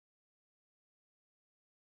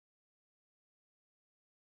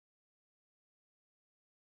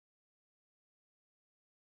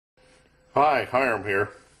Hi, Hiram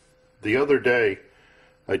here. The other day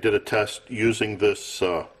I did a test using this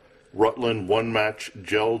Rutland one-match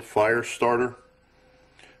gelled fire starter.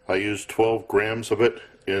 I used 12 grams of it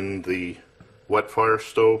in the WetFire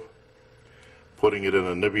stove, putting it in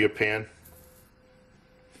a Nivea pan.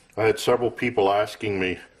 I had several people asking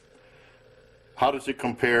me, how does it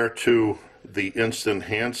compare to the instant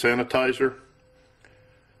hand sanitizer?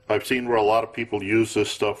 I've seen where a lot of people use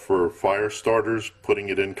this stuff for fire starters, putting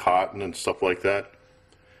it in cotton and stuff like that.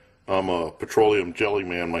 I'm a petroleum jelly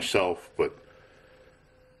man myself, but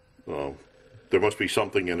there must be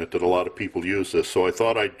something in it that a lot of people use this. So I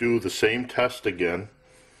thought I'd do the same test again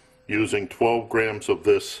using 12 grams of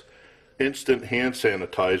this instant hand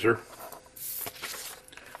sanitizer.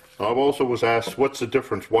 I've also was asked, what's the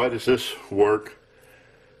difference? Why does this work?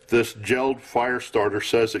 This gelled fire starter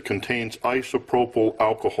says it contains isopropyl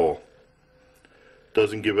alcohol.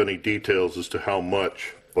 Doesn't give any details as to how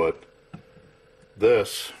much, but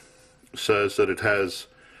this says that it has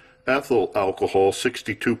ethyl alcohol,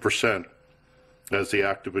 62%, as the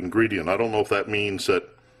active ingredient. I don't know if that means that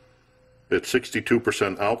it's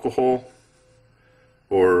 62% alcohol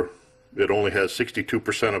or it only has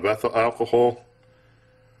 62% of ethyl alcohol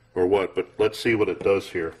or what, but let's see what it does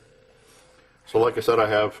here. So like I said, I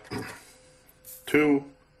have 12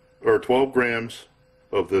 grams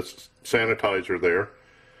of this sanitizer there.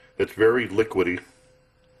 It's very liquidy,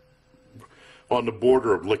 on the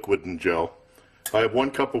border of liquid and gel. I have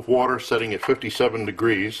 1 cup of water setting at 57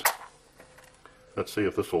 degrees. Let's see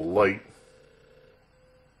if this will light.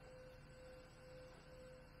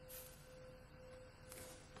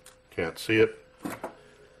 Can't see it.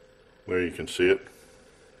 There you can see it.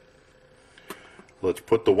 Let's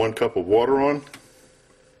put the 1 cup of water on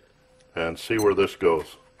and see where this goes.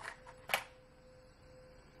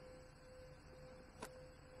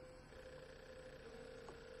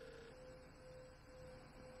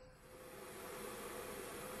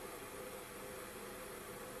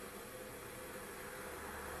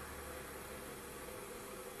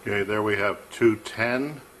 Okay, there we have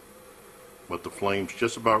 210, but the flame's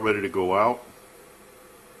just about ready to go out.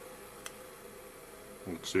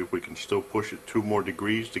 Let's see if we can still push it 2 more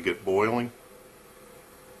degrees to get boiling.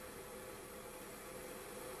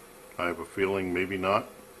 I have a feeling maybe not.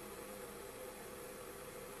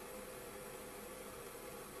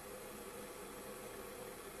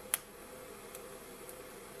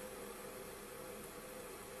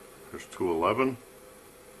 There's 211.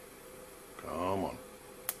 Come on.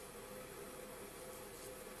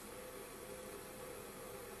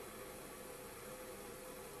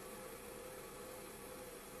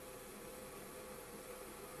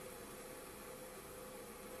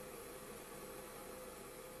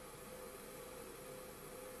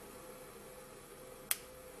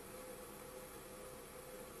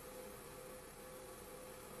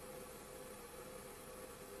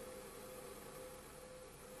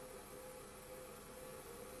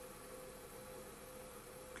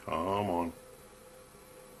 Come on.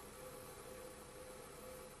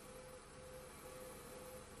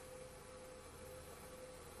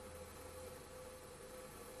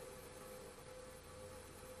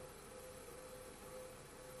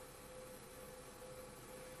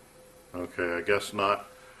 Okay, I guess not.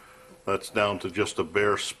 That's down to just a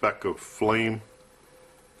bare speck of flame.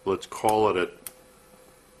 Let's call it at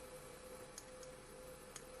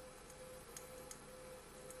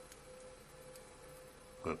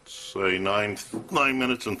let's say 9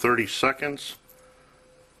 minutes and 30 seconds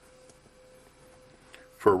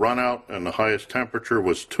for run out, and the highest temperature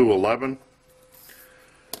was 211.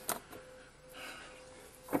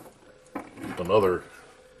 Another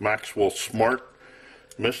Maxwell Smart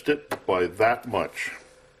missed it by that much.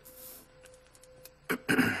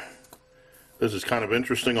 This is kind of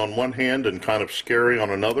interesting on one hand and kind of scary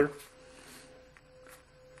on another.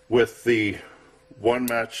 With the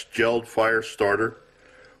one-match gelled fire starter,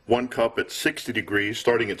 1 cup at 60 degrees,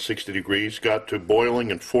 starting at 60 degrees, got to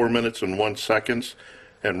boiling in 4 minutes and 1 second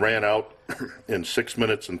and ran out in 6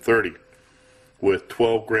 minutes and 30 with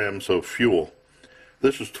 12 grams of fuel.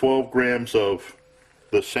 This was 12 grams of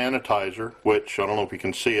the sanitizer, which I don't know if you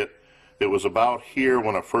can see it. It was about here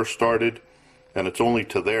when I first started, and it's only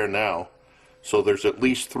to there now. So there's at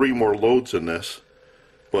least 3 more loads in this.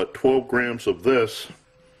 But 12 grams of this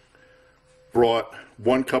brought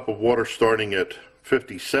 1 cup of water starting at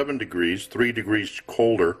 57 degrees, 3 degrees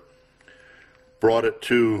colder, brought it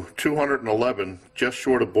to 211, just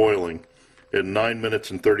short of boiling, in 9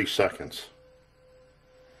 minutes and 30 seconds.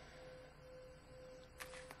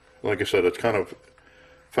 Like I said, it's kind of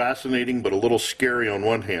fascinating, but a little scary on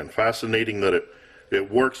one hand. Fascinating that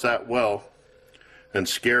it works that well, and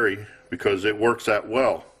scary because it works that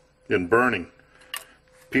well in burning.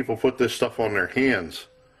 People put this stuff on their hands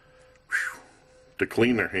to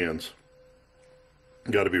clean their hands.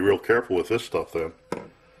 You got to be real careful with this stuff then.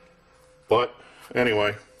 But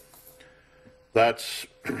anyway, that's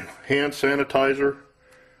hand sanitizer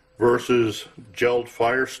versus gelled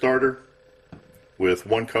fire starter with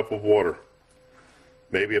 1 cup of water.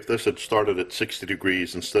 Maybe if this had started at 60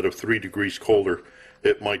 degrees instead of 3 degrees colder,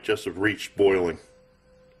 it might just have reached boiling.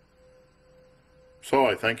 So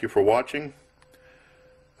I thank you for watching.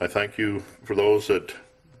 I thank you for those that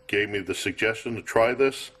gave me the suggestion to try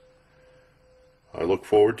this. I look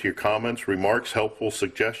forward to your comments, remarks, helpful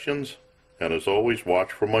suggestions, and as always,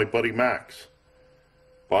 watch for my buddy Max.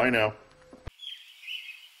 Bye now.